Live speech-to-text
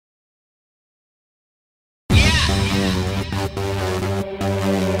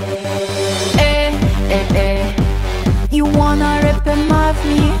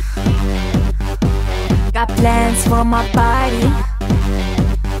for my body.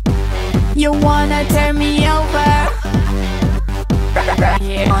 You wanna turn me over right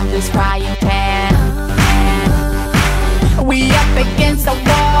here on this frying pan. We up against the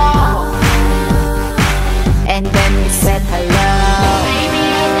wall, and then we said hello. Baby,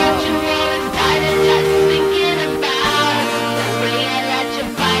 I got you all inside and just thinking about the way I let your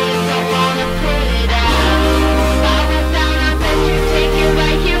body, so wanna put it out. Follow down, I bet you take it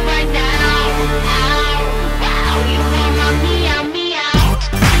right here, right now. Ow, wow, you want my meow, meow.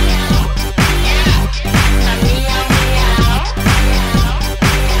 My meow, meow.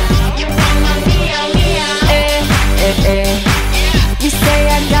 You want my meow, meow. You say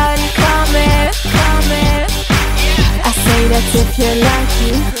I got it coming, coming. I say that if you're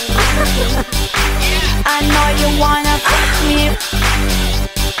lucky. I know you wanna fuck me,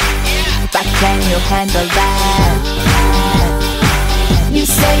 but can you handle that? You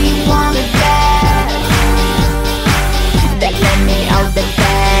say you want it bad, then let me out the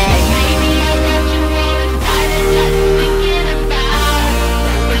bag. Baby, I got you all inside and just thinking about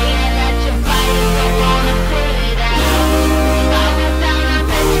the way I let your body, so wanna put it out. Follow down, I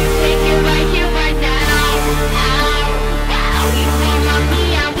bet you take it right here, right now. Ow, wow, you want my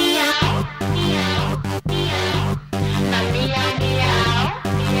meow, meow, meow, meow. My meow, meow,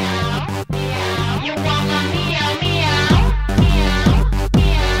 meow, meow. You want my meow, meow, meow,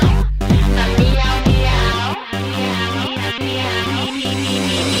 meow. My meow, meow, meow, meow, meow.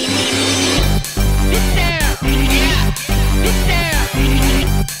 This there, yeah, this there,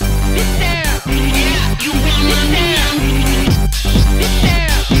 this there, yeah. You want my meow. This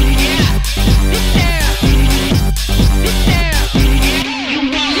there, yeah, this there, this there, yeah. You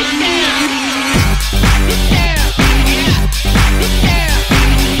want my meow. This there, yeah, this there,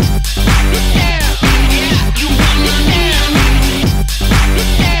 this there, yeah. You want my meow.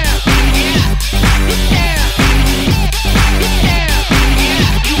 This there, yeah, this there, this there,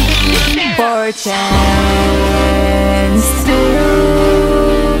 yeah. You want my meow. For a chance to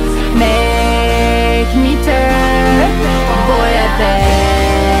make me turn